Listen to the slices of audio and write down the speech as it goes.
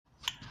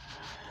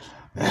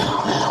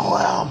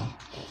Well,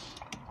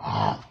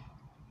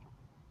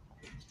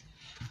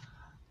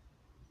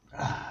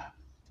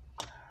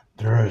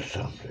 there is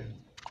something.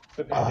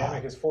 The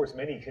pandemic has forced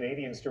many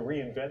Canadians to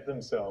reinvent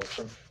themselves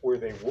from where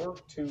they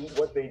work to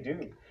what they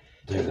do.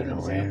 They're Here's an gonna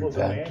example of the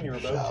man reinvent you're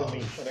about to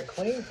meet. themselves. An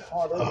acclaimed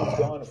potter who's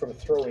gone from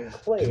throwing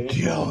clay The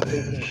deal to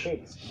baking is,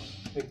 cakes.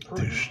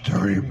 there's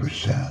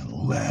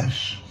 30%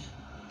 less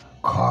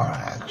car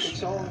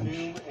It's all accidents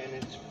new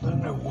and it's than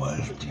there full of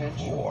was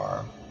potential.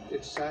 before,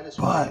 It's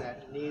satisfying but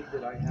that need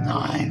that I have.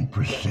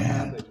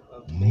 9%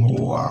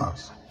 more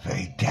This is a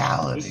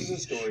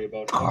fatalities, story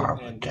about car how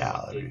the pandemic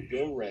fatalities. gave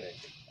Bill Reddick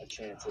a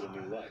chance at a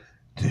new life.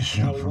 This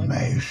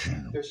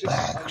information There's just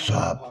backs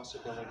unknown up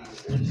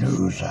possibilities. the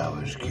news I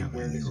was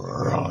giving you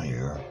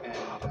earlier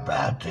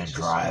about the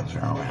driving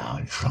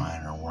around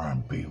trying to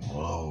run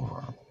people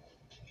over.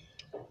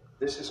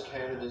 This is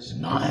Canada's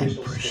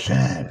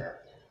 9%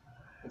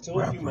 Until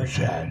a few months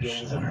ago, Bill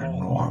represents was a an potter.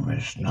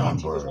 enormous In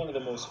fact, he was number one of the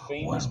most when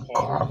famous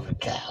car potters in the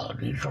country.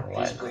 fatalities are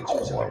like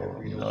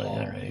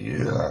 250,000 a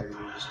year.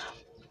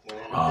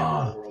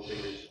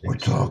 We're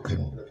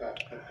talking,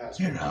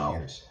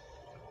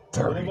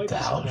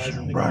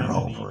 30,000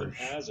 runovers,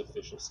 has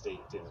official state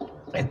dinner.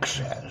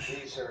 excess.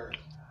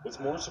 What's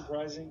more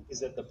surprising is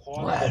that the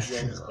potter Last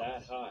that rose year.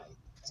 that high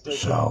still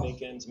So, couldn't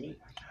make ends meet.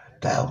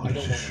 That was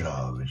the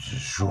show. It's a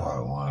short I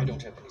one.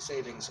 don't have any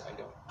savings.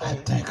 I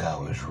think I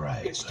was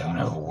right. It's In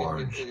tough. other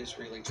words, It is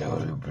really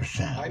tough. I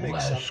 30% make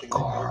less something that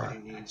car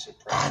nobody needs at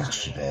prices I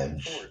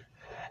accidents can afford.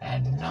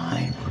 and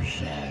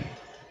 9%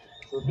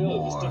 For Bill, it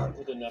was more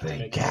difficult enough to make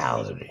money as a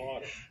fatalities.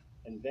 potter.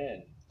 And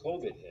then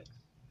COVID hit.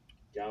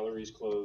 Galleries closed.